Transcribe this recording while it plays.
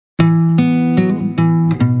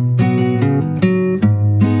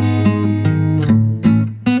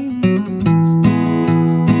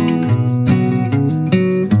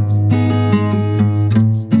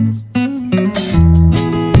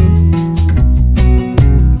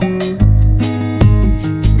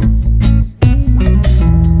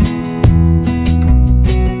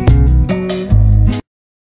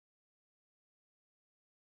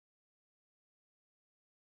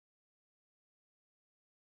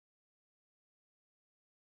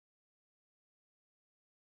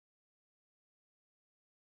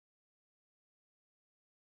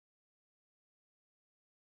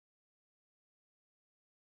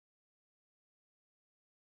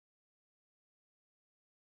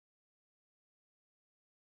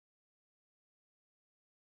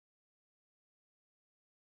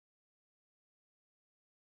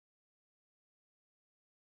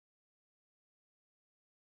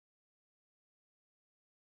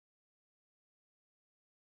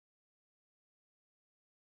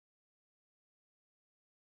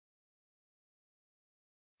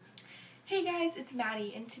Hey guys, it's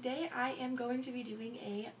Maddie, and today I am going to be doing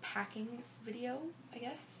a packing video, I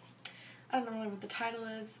guess. I don't know really what the title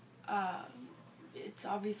is. It's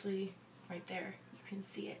obviously right there. You can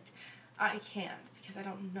see it. I can't because I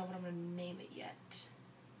don't know what I'm going to name it yet.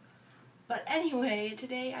 But anyway,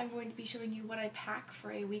 today I'm going to be showing you what I pack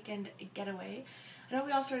for a weekend getaway. I know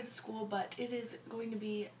we all started school, but it is going to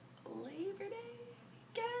be Labor Day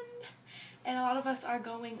weekend. And a lot of us are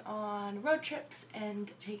going on road trips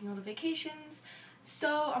and taking little vacations.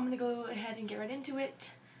 So I'm going to go ahead and get right into it.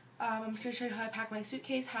 I'm just going to show you how I pack my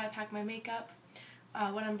suitcase, how I pack my makeup,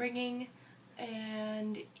 what I'm bringing.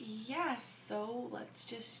 And yeah, so let's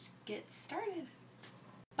just get started.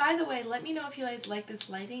 By the way, let me know if you guys like this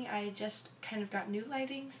lighting. I just kind of got new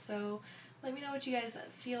lighting, so let me know what you guys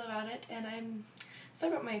feel about it. And I'm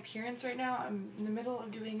sorry about my appearance right now. I'm in the middle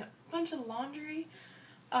of doing a bunch of laundry.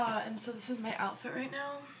 And so this is my outfit right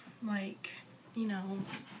now, like, you know,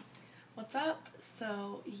 what's up?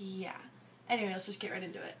 So, yeah. Anyway, let's just get right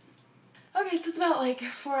into it. Okay, so it's about like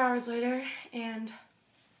 4 hours later, and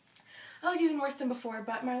I look even worse than before,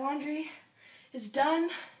 but my laundry is done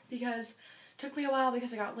because it took me a while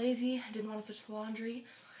because I got lazy. I didn't want to switch the laundry,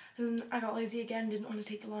 and then I got lazy again, didn't want to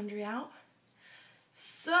take the laundry out.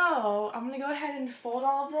 So, I'm going to go ahead and fold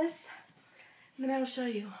all of this, and then I will show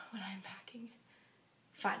you what I'm packing.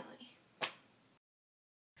 Finally.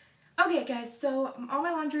 Okay guys, so all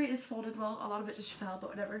my laundry is folded. Well, a lot of it just fell,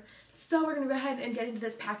 but whatever. So we're going to go ahead and get into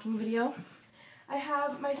this packing video. I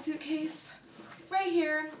have my suitcase right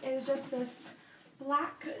here. It is just this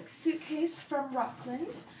black suitcase from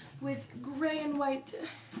Rockland with gray and white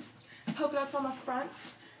polka dots on the front.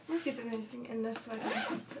 Let me see if there's anything in this so I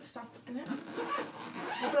can put stuff in it.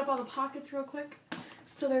 Open up all the pockets real quick.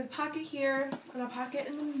 So there's a pocket here and a pocket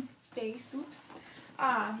in the base. Oops.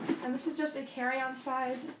 And this is just a carry-on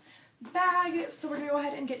size bag, so we're going to go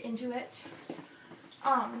ahead and get into it.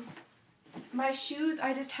 My shoes,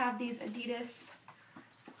 I just have these Adidas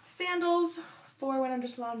sandals for when I'm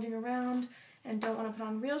just lounging around and don't want to put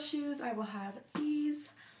on real shoes. I will have these.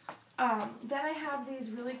 Then I have these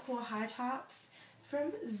really cool high tops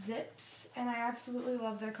from Zips, and I absolutely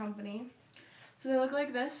love their company. So they look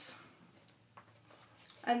like this,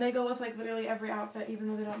 and they go with like literally every outfit even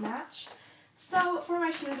though they don't match. So for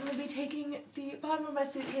my shoes, I'm going to be taking the bottom of my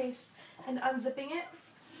suitcase and unzipping it.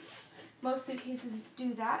 Most suitcases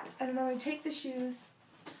do that. And then I'm going to take the shoes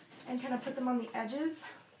and kind of put them on the edges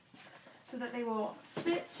so that they will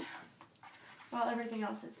fit while everything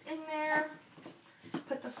else is in there.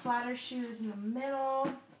 Put the flatter shoes in the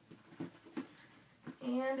middle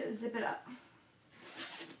and zip it up.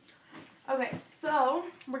 Okay, so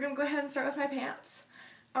we're going to go ahead and start with my pants.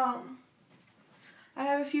 I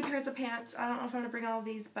have a few pairs of pants. I don't know if I'm going to bring all of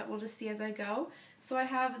these, but we'll just see as I go. So I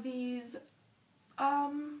have these,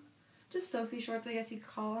 just Sophie shorts, I guess you could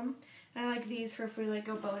call them. And I like these for if we like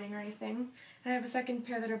go boating or anything. And I have a second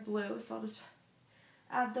pair that are blue, so I'll just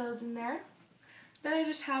add those in there. Then I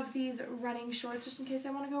just have these running shorts, just in case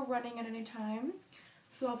I want to go running at any time.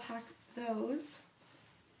 So I'll pack those.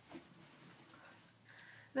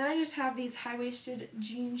 Then I just have these high-waisted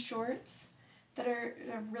jean shorts that are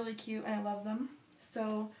really cute, and I love them.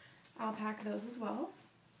 So I'll pack those as well.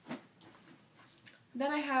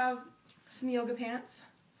 Then I have some yoga pants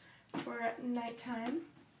for nighttime.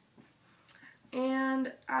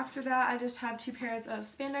 And after that, I just have two pairs of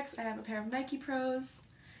spandex. I have a pair of Nike Pros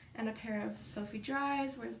and a pair of Sophie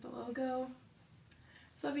Dries. Where's the logo?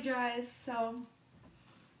 Sophie Dries. So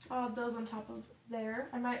I'll have those on top of there.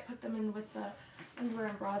 I might put them in with the underwear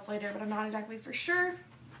and bras later, but I'm not exactly for sure.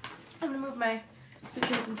 I'm going to move my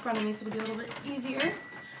suitcase in front of me so it'll be a little bit easier.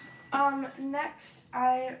 Next,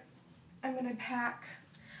 I'm going to pack,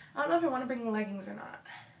 I don't know if I want to bring leggings or not.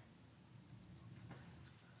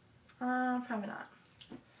 Probably not.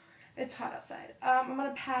 It's hot outside. I'm going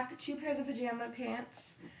to pack two pairs of pajama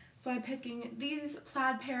pants. So I'm picking these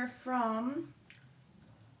plaid pair from,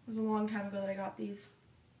 it was a long time ago that I got these.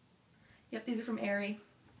 Yep, these are from Aerie,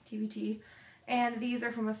 TBT. And these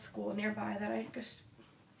are from a school nearby that I just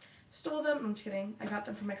stole them. I'm just kidding. I got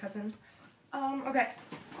them from my cousin. Okay.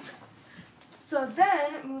 So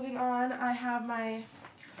then, moving on, I have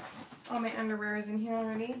all my underwear is in here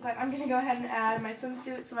already. But I'm going to go ahead and add my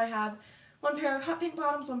swimsuit. So I have one pair of hot pink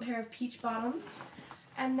bottoms, one pair of peach bottoms.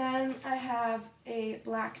 And then I have a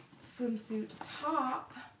black swimsuit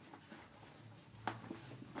top.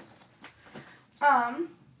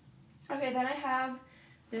 Okay, then I have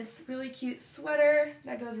this really cute sweater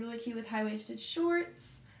that goes really cute with high-waisted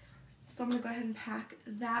shorts. So I'm going to go ahead and pack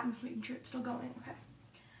that. I'm making sure it's still going. Okay.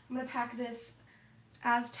 I'm going to pack this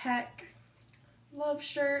Aztec love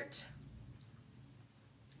shirt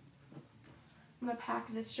I'm going to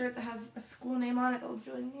pack this shirt that has a school name on it that was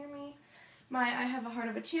really near me. I have a Heart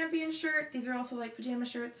of a Champion shirt. These are also like pajama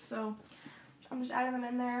shirts, so I'm just adding them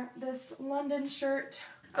in there. This London shirt.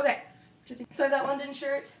 Okay, so I have that London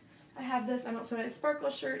shirt. I have this, I don't say it, sparkle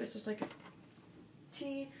shirt. It's just like a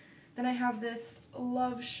tee. Then I have this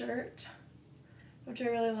Love shirt, which I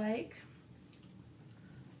really like.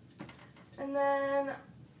 And then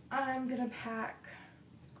I'm going to pack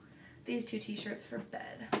these 2 t-shirts for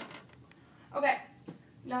bed. Okay,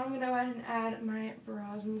 now I'm going to go ahead and add my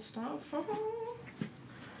bras and stuff. I'm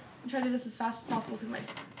trying to do this as fast as possible because my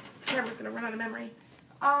camera's going to run out of memory.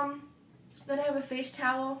 Then I have a face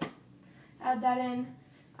towel. Add that in.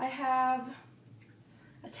 I have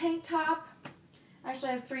a tank top. Actually,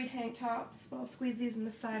 I have 3 tank tops, but I'll squeeze these in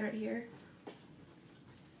the side right here.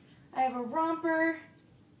 I have a romper,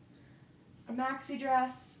 a maxi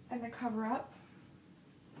dress, and a cover-up.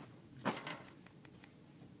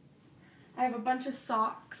 I have a bunch of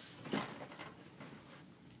socks.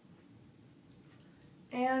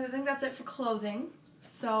 And I think that's it for clothing.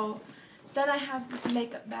 So then I have this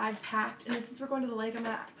makeup bag packed, and since we're going to the lake, I'm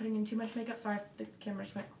not putting in too much makeup. Sorry if the camera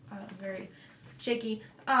just went very shaky.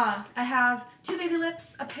 I have 2 baby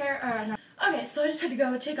lips, a pair, no. Okay, so I just had to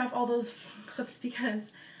go take off all those clips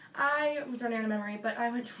because I was running out of memory, but I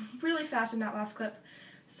went really fast in that last clip.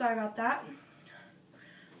 Sorry about that.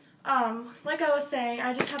 Like I was saying,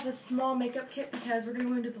 I just have this small makeup kit because we're going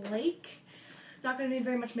to go into the lake. Not going to need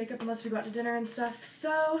very much makeup unless we go out to dinner and stuff.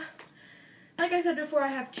 So, like I said before, I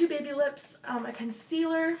have 2 baby lips, a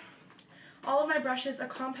concealer, all of my brushes, a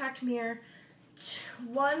compact mirror,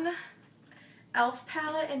 1 e.l.f.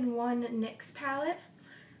 palette and 1 NYX palette,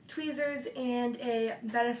 tweezers, and the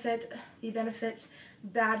Benefit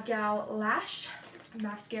Bad Gal Lash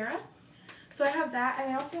mascara. So I have that,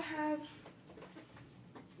 and I also have,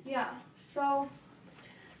 yeah, so,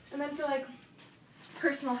 and then for like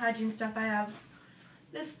personal hygiene stuff, I have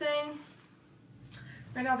this thing.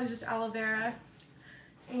 Right now there's just aloe vera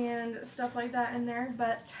and stuff like that in there,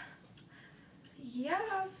 but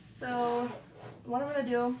yeah, so what I'm going to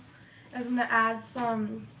do is I'm going to add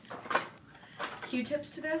some Q-tips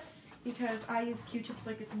to this because I use Q-tips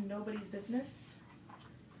like it's nobody's business.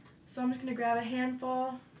 So I'm just going to grab a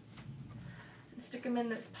handful and stick them in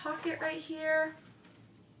this pocket right here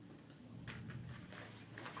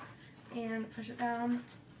and push it down.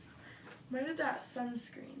 Where did that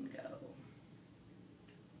sunscreen go?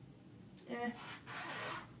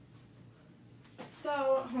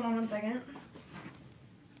 So, hold on one second.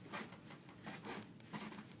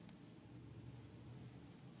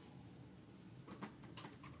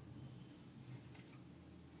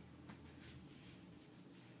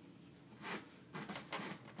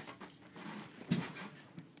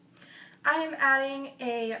 I am adding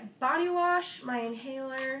a body wash, my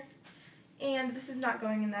inhaler, and this is not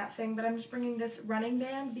going in that thing, but I'm just bringing this running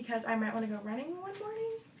band because I might want to go running one morning.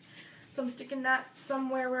 So I'm sticking that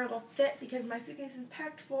somewhere where it'll fit because my suitcase is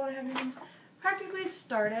packed full and I haven't even practically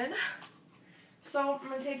started. So I'm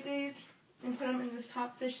going to take these and put them in this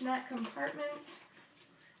top fishnet compartment.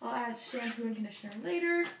 I'll add shampoo and conditioner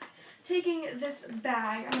later. Taking this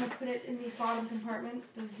bag, I'm going to put it in the bottom compartment,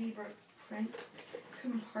 the zebra print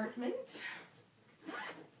compartment.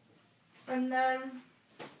 And then,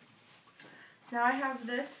 now I have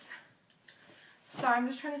this. So I'm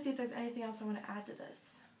just trying to see if there's anything else I want to add to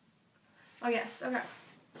this. Oh yes, okay.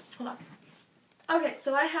 Hold on. Okay,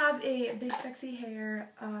 so I have a Big Sexy Hair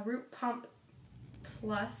Root Pump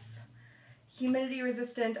Plus Humidity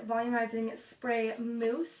Resistant Volumizing Spray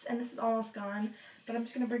Mousse, and this is almost gone, but I'm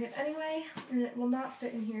just going to bring it anyway, and it will not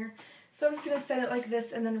fit in here. So I'm just going to set it like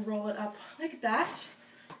this and then roll it up like that.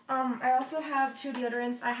 I also have 2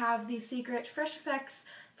 deodorants. I have the Secret Fresh Effects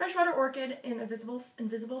Freshwater Orchid in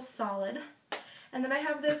Invisible Solid, and then I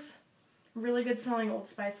have this really good smelling Old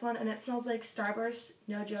Spice one, and it smells like Starburst.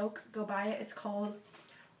 No joke. Go buy it. It's called,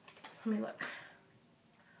 let me look,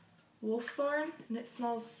 Wolfthorn, and it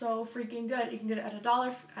smells so freaking good. You can get it at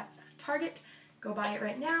 $1 at Target. Go buy it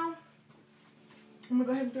right now. I'm going to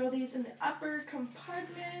go ahead and throw these in the upper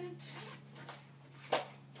compartment.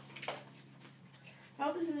 I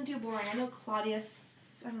hope this isn't too boring. I know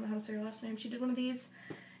Claudius, I don't know how to say her last name, she did one of these,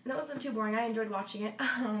 and it wasn't too boring. I enjoyed watching it.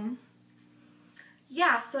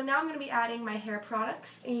 Yeah, so now I'm going to be adding my hair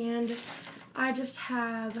products, and I just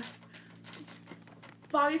have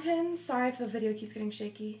bobby pins. Sorry if the video keeps getting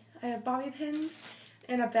shaky. I have bobby pins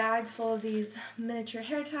and a bag full of these miniature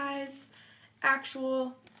hair ties,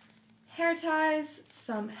 actual hair ties,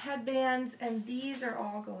 some headbands, and these are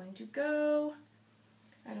all going to go.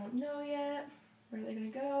 I don't know yet. Where are they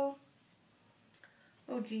going to go?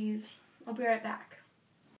 Oh geez. I'll be right back.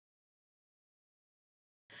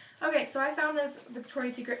 Okay, so I found this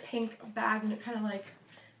Victoria's Secret pink bag, and it kind of like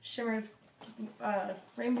shimmers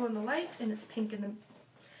rainbow in the light, and it's pink in the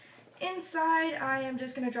inside. I am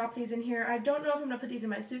just going to drop these in here. I don't know if I'm going to put these in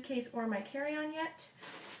my suitcase or my carry-on yet.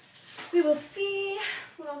 We will see.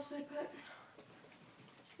 What else did I put?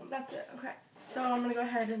 Well, that's it. Okay, so I'm going to go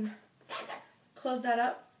ahead and close that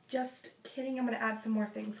up. Just kidding, I'm going to add some more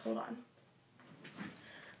things. Hold on.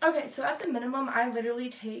 Okay, so at the minimum, I literally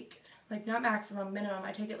take, like not maximum, minimum,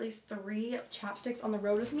 I take at least 3 chapsticks on the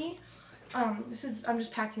road with me. I'm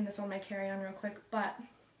just packing this on my carry-on real quick, but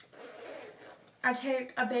I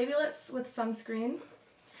take a Baby Lips with sunscreen.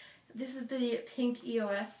 This is the pink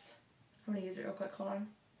EOS. I'm going to use it real quick, hold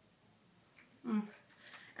on.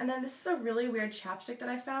 And then this is a really weird chapstick that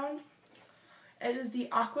I found. It is the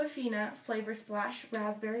Aquafina Flavor Splash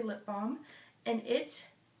Raspberry Lip Balm, and it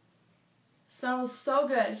smells so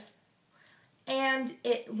good. And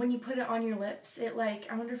when you put it on your lips, it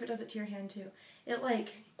like, I wonder if it does it to your hand too. It like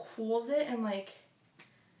cools it and like,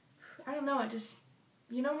 I don't know, it just,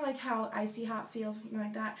 you know like how icy hot feels, something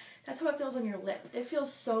like that? That's how it feels on your lips. It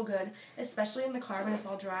feels so good, especially in the car when it's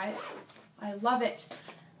all dry. I love it.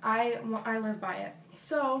 I live by it.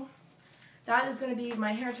 So that is going to be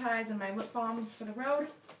my hair ties and my lip balms for the road.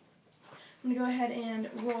 I'm going to go ahead and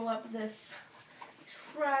roll up this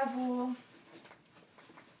travel.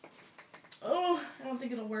 Oh, I don't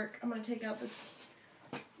think it'll work. I'm going to take out this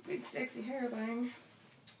big sexy hair thing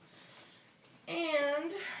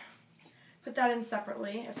and put that in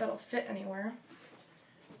separately if that'll fit anywhere.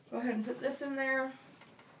 Go ahead and put this in there.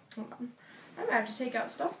 Hold on. I might have to take out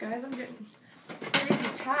stuff, guys. I'm getting crazy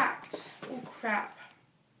packed. Oh, crap.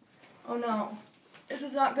 Oh, no. This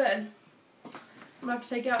is not good. I'm going to have to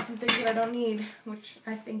take out some things that I don't need, which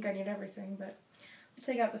I think I need everything, but I'll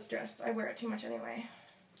take out this dress. I wear it too much anyway.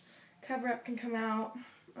 Cover-up can come out.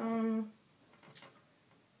 I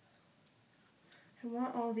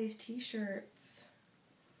want all these t-shirts.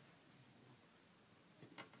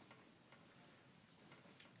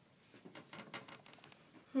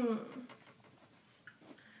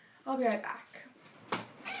 I'll be right back.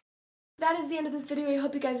 That is the end of this video. I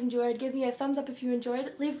hope you guys enjoyed. Give me a thumbs up if you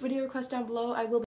enjoyed. Leave video requests down below. I will be